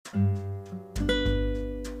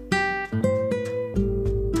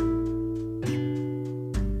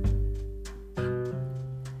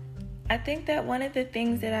think that one of the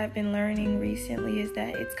things that I've been learning recently is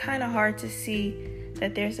that it's kind of hard to see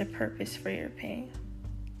that there's a purpose for your pain.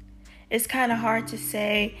 It's kind of hard to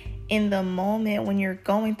say in the moment when you're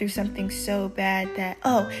going through something so bad that,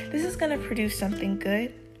 oh, this is going to produce something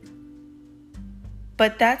good.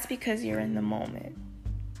 But that's because you're in the moment.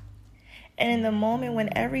 And in the moment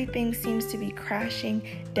when everything seems to be crashing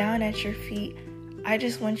down at your feet, I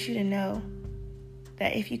just want you to know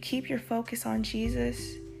that if you keep your focus on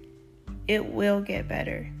Jesus, it will get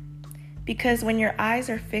better. Because when your eyes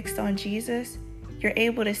are fixed on Jesus, you're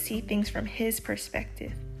able to see things from his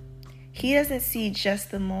perspective. He doesn't see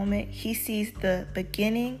just the moment. He sees the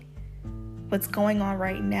beginning, what's going on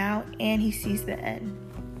right now, and he sees the end.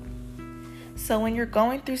 So when you're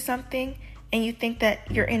going through something and you think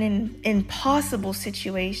that you're in an impossible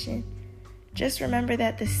situation, just remember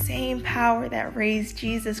that the same power that raised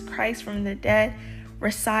Jesus Christ from the dead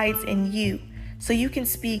resides in you. So you can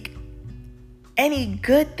speak any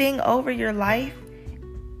good thing over your life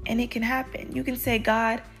and it can happen. You can say,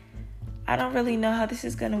 God, I don't really know how this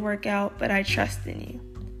is going to work out, but I trust in you.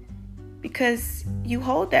 Because you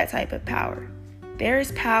hold that type of power. There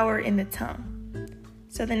is power in the tongue.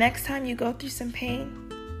 So the next time you go through some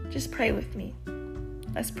pain, just pray with me.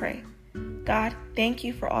 Let's pray. God, thank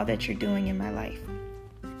you for all that you're doing in my life.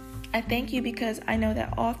 I thank you because I know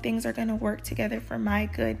that all things are going to work together for my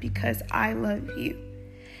good because I love you.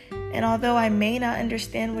 And although I may not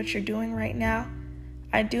understand what you're doing right now,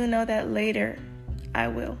 I do know that later I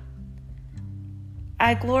will.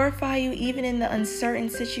 I glorify you even in the uncertain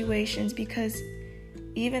situations because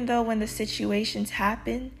even though when the situations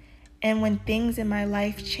happen and when things in my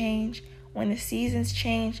life change, when the seasons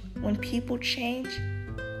change, when people change,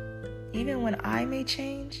 even when I may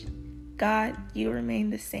change, God, you remain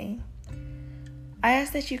the same. I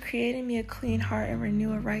ask that you create in me a clean heart and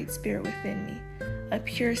renew a right spirit within me, a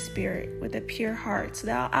pure spirit with a pure heart, so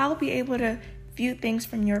that I'll be able to view things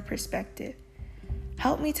from your perspective.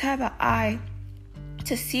 Help me to have an eye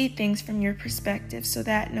to see things from your perspective so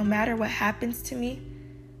that no matter what happens to me,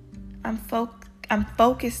 I'm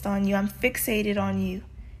focused on you, I'm fixated on you,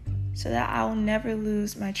 so that I will never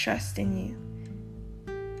lose my trust in you.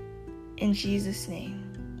 In Jesus'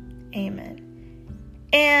 name, amen.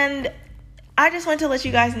 And I just want to let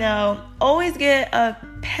you guys know, always get a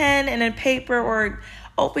pen and a paper or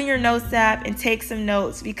open your notes app and take some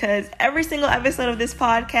notes because every single episode of this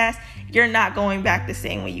podcast, you're not going back the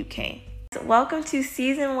same way you came. Welcome to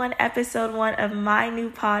Season 1, Episode 1 of my new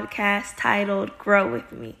podcast titled Grow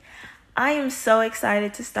With Me. I am so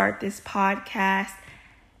excited to start this podcast.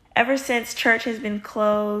 Ever since church has been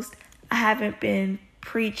closed, I haven't been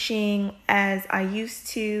preaching as I used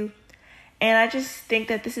to. And I just think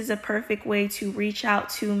that this is a perfect way to reach out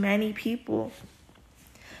to many people.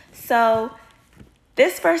 So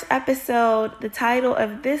this first episode, the title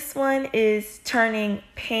of this one is Turning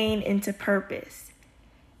Pain into Purpose.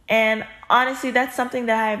 And honestly, that's something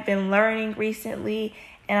that I've been learning recently,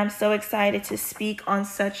 and I'm so excited to speak on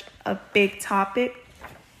such a big topic.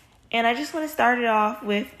 And I just want to start it off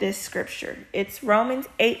with this scripture. It's Romans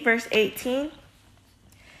 8, verse 18.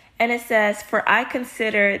 And it says, "For I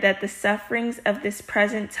consider that the sufferings of this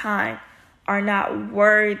present time are not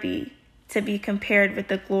worthy to be compared with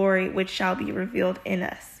the glory which shall be revealed in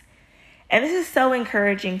us." And this is so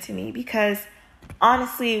encouraging to me because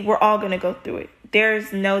honestly, we're all going to go through it.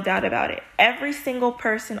 There's no doubt about it. Every single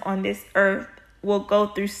person on this earth will go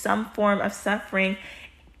through some form of suffering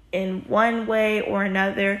in one way or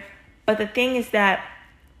another. But the thing is that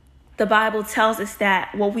the Bible tells us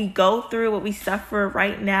that what we go through, what we suffer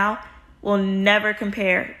right now, will never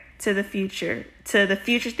compare to the future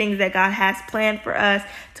things that God has planned for us,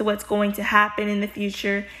 to what's going to happen in the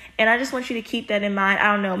future. And I just want you to keep that in mind.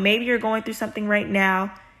 I don't know, maybe you're going through something right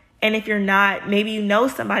now. And if you're not, maybe you know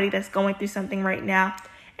somebody that's going through something right now.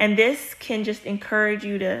 And this can just encourage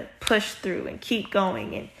you to push through and keep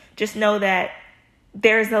going. And just know that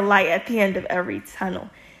there's a light at the end of every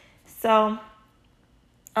tunnel. So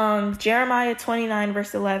Jeremiah 29,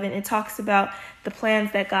 verse 11, it talks about the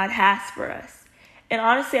plans that God has for us. And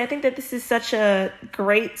honestly, I think that this is such a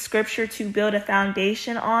great scripture to build a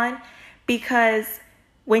foundation on, because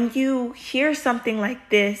when you hear something like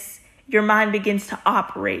this, your mind begins to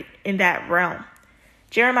operate in that realm.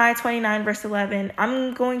 Jeremiah 29, verse 11,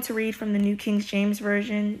 I'm going to read from the New King James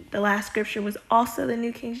Version. The last scripture was also the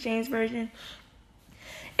New King James Version.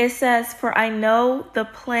 It says, "For I know the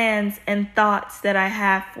plans and thoughts that I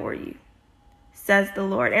have for you, says the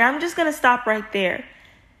Lord." And I'm just going to stop right there.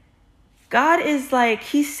 God is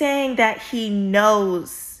he's saying that he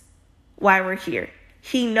knows why we're here.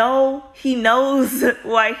 He knows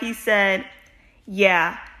why he said,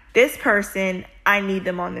 yeah, this person, I need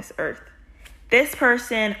them on this earth. This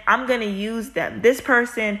person, I'm going to use them. This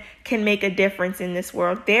person can make a difference in this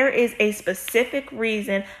world. There is a specific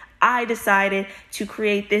reason I decided to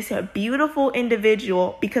create this beautiful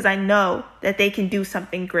individual, because I know that they can do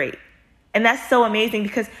something great. And that's so amazing,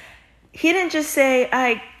 because he didn't just say,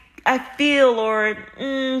 I feel, or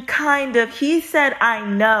kind of. He said, I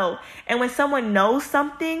know. And when someone knows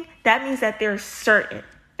something, that means that they're certain.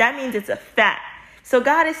 That means it's a fact. So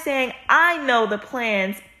God is saying, I know the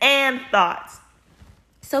plans and thoughts.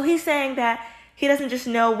 So he's saying that he doesn't just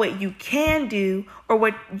know what you can do or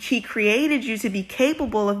what he created you to be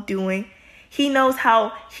capable of doing. He knows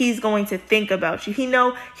how he's going to think about you. He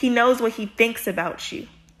knows what he thinks about you.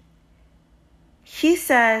 He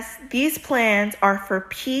says these plans are for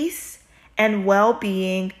peace and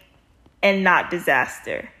well-being and not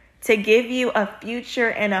disaster, to give you a future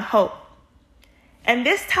and a hope. And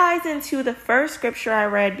this ties into the first scripture I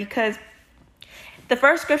read, because the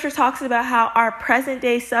first scripture talks about how our present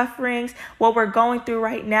day sufferings, what we're going through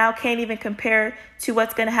right now, can't even compare to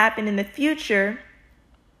what's going to happen in the future.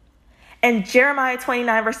 And Jeremiah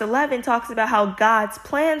 29 verse 11 talks about how God's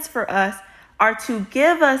plans for us are to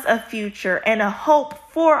give us a future and a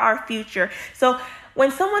hope for our future. So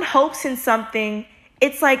when someone hopes in something,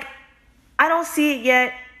 it's like, I don't see it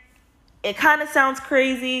yet. It kind of sounds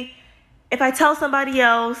crazy. If I tell somebody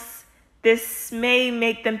else, this may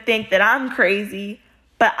make them think that I'm crazy,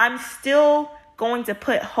 but I'm still going to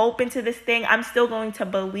put hope into this thing. I'm still going to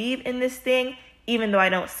believe in this thing, even though I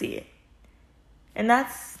don't see it. And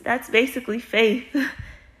that's basically faith.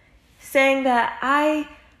 Saying that I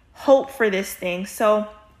hope for this thing. So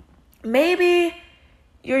maybe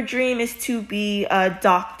your dream is to be a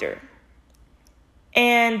doctor.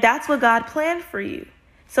 And that's what God planned for you.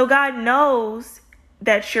 So God knows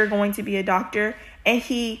that you're going to be a doctor, and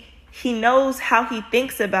he knows how he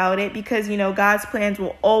thinks about it, because, God's plans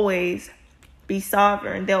will always be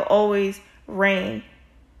sovereign. They'll always reign.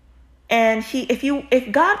 And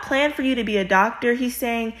if God planned for you to be a doctor, he's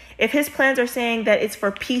saying, if his plans are saying that it's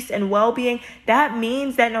for peace and well-being, that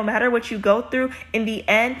means that no matter what you go through, in the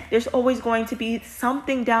end, there's always going to be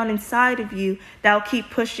something down inside of you that will keep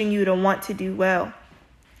pushing you to want to do well,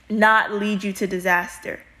 not lead you to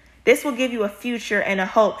disaster. This will give you a future and a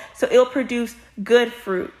hope. So it'll produce good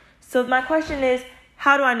fruit. So my question is,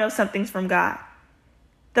 how do I know something's from God?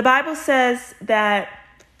 The Bible says that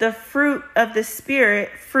the fruit of the Spirit,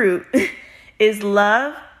 is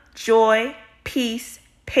love, joy, peace,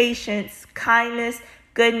 patience, kindness,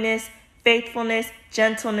 goodness, faithfulness,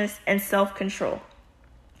 gentleness, and self-control.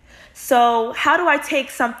 So how do I take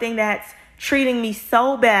something that's treating me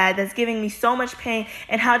so bad, that's giving me so much pain,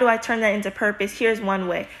 and how do I turn that into purpose? Here's one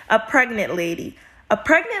way. A pregnant lady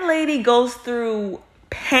goes through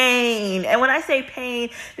pain. And when I say pain,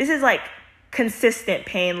 this is like consistent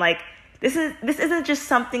pain. Like this isn't just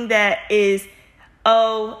something that is,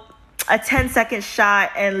 a 10-second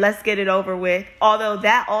shot and let's get it over with. Although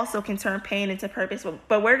that also can turn pain into purpose.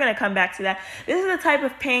 But we're going to come back to that. This is the type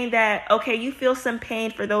of pain that, okay, you feel some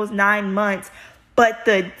pain for those 9 months, but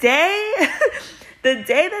the day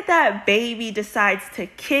that baby decides to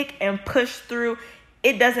kick and push through,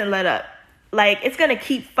 it doesn't let up. Like, it's going to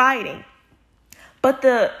keep fighting. But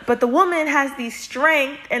the woman has the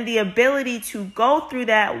strength and the ability to go through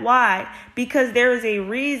that. Why? Because there is a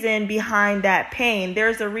reason behind that pain.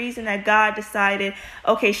 There's a reason that God decided,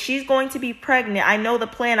 okay, she's going to be pregnant. I know the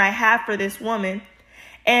plan I have for this woman.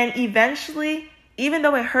 And eventually, even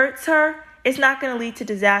though it hurts her, it's not going to lead to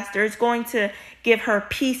disaster. It's going to give her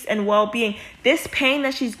peace and well-being. This pain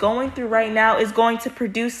that she's going through right now is going to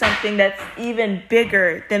produce something that's even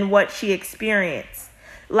bigger than what she experienced.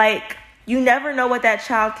 Like, you never know what that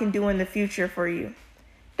child can do in the future for you.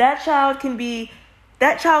 That child can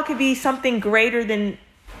be something greater than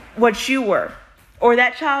what you were. Or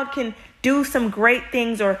that child can do some great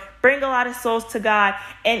things or bring a lot of souls to God.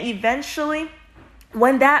 And eventually,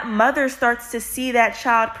 when that mother starts to see that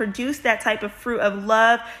child produce that type of fruit of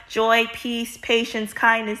love, joy, peace, patience,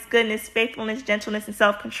 kindness, goodness, faithfulness, gentleness, and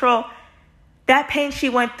self-control, that pain she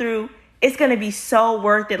went through is going to be so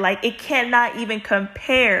worth it. Like, it cannot even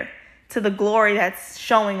compare to the glory that's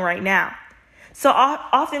showing right now. So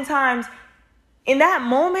oftentimes, in that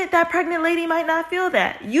moment, that pregnant lady might not feel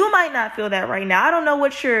that. You might not feel that right now. I don't know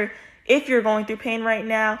if you're going through pain right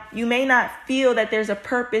now, you may not feel that there's a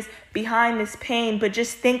purpose behind this pain, but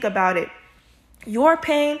just think about it. Your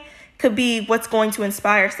pain could be what's going to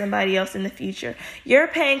inspire somebody else in the future. Your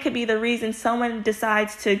pain could be the reason someone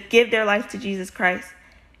decides to give their life to Jesus Christ.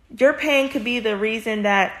 Your pain could be the reason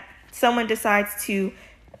that someone decides to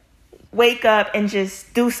wake up and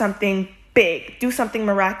just do something big, do something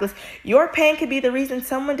miraculous. Your pain could be the reason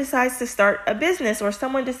someone decides to start a business, or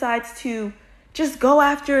someone decides to just go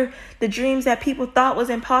after the dreams that people thought was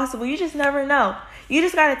impossible. You just never know. You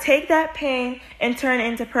just got to take that pain and turn it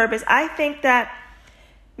into purpose. I think that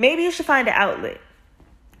maybe you should find an outlet.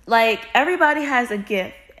 Like, everybody has a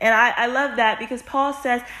gift. And I love that, because Paul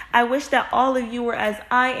says, I wish that all of you were as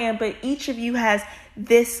I am, but each of you has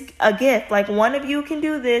a gift. Like, one of you can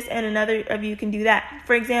do this and another of you can do that.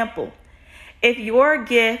 For example, if your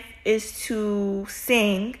gift is to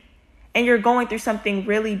sing and you're going through something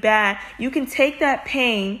really bad, you can take that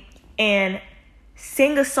pain and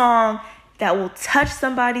sing a song that will touch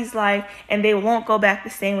somebody's life and they won't go back the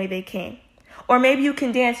same way they came. Or maybe you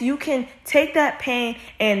can dance. You can take that pain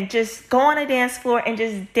and just go on a dance floor and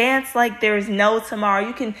just dance like there is no tomorrow.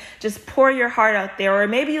 You can just pour your heart out there. Or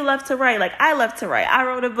maybe you love to write. Like, I love to write. I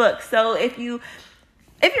wrote a book. So if you're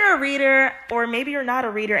a reader, or maybe you're not a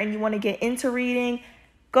reader and you want to get into reading,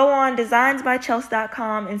 go on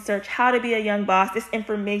designsbychelsea.com and search How to Be a Young Boss. This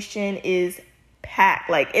information is packed.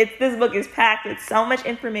 This book is packed with so much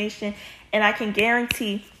information, and I can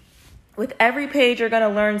guarantee with every page, you're going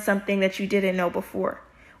to learn something that you didn't know before,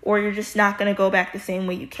 or you're just not going to go back the same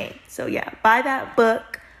way you came. So yeah, buy that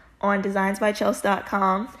book on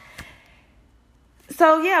designsbychelsea.com.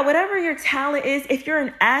 So yeah, whatever your talent is, if you're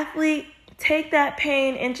an athlete, take that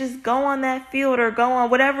pain and just go on that field, or go on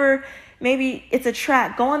whatever, maybe it's a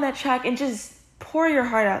track, go on that track and just pour your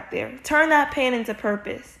heart out there. Turn that pain into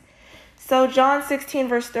purpose. So John 16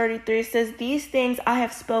 verse 33 says, these things I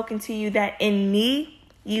have spoken to you, that in me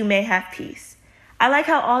you may have peace. I like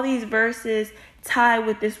how all these verses tie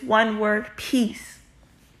with this one word, peace.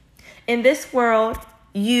 In this world,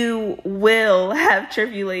 you will have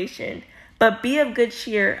tribulation, but be of good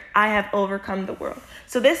cheer. I have overcome the world.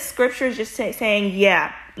 So this scripture is just saying,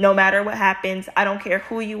 yeah, no matter what happens, I don't care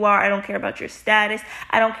who you are. I don't care about your status.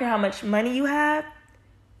 I don't care how much money you have.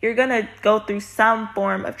 You're going to go through some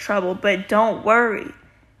form of trouble, but don't worry.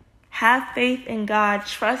 Have faith in God,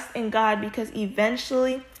 trust in God, because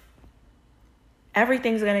eventually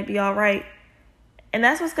everything's going to be all right. And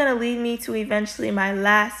that's what's going to lead me to eventually my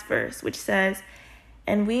last verse, which says,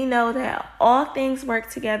 and we know that all things work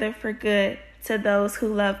together for good to those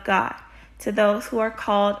who love God, to those who are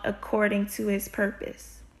called according to his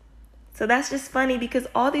purpose. So that's just funny, because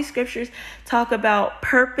all these scriptures talk about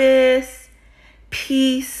purpose,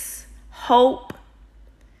 peace, hope.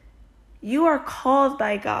 You are called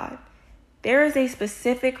by God. There is a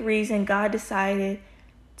specific reason God decided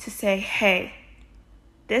to say, hey,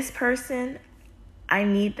 this person, I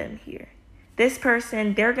need them here. This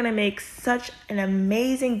person, they're going to make such an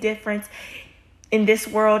amazing difference in this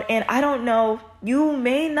world. And I don't know, you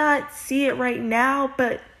may not see it right now,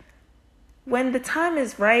 but when the time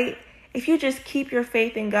is right, if you just keep your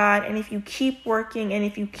faith in God, and if you keep working, and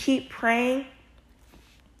if you keep praying,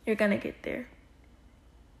 you're going to get there.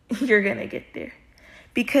 You're going to get there.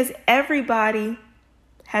 Because everybody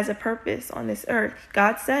has a purpose on this earth.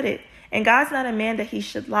 God said it. And God's not a man that he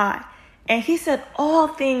should lie. And he said all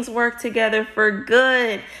things work together for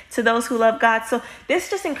good to those who love God. So this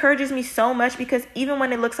just encourages me so much, because even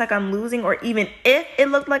when it looks like I'm losing, or even if it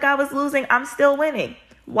looked like I was losing, I'm still winning.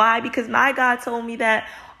 Why? Because my God told me that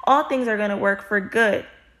all things are going to work for good,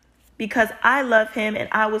 because I love him and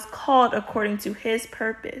I was called according to his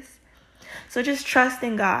purpose. So just trust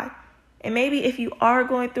in God. And maybe if you are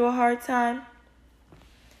going through a hard time,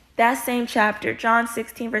 that same chapter, John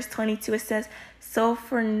 16 verse 22, it says, so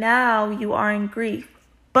for now you are in grief,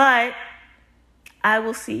 but I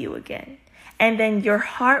will see you again. And then your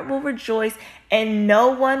heart will rejoice, and no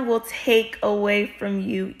one will take away from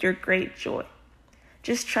you your great joy.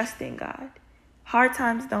 Just trust in God. Hard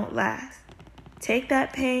times don't last. Take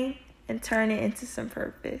that pain and turn it into some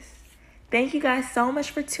purpose. Thank you guys so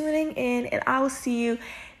much for tuning in, and I will see you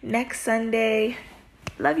next Sunday.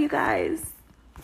 Love you guys.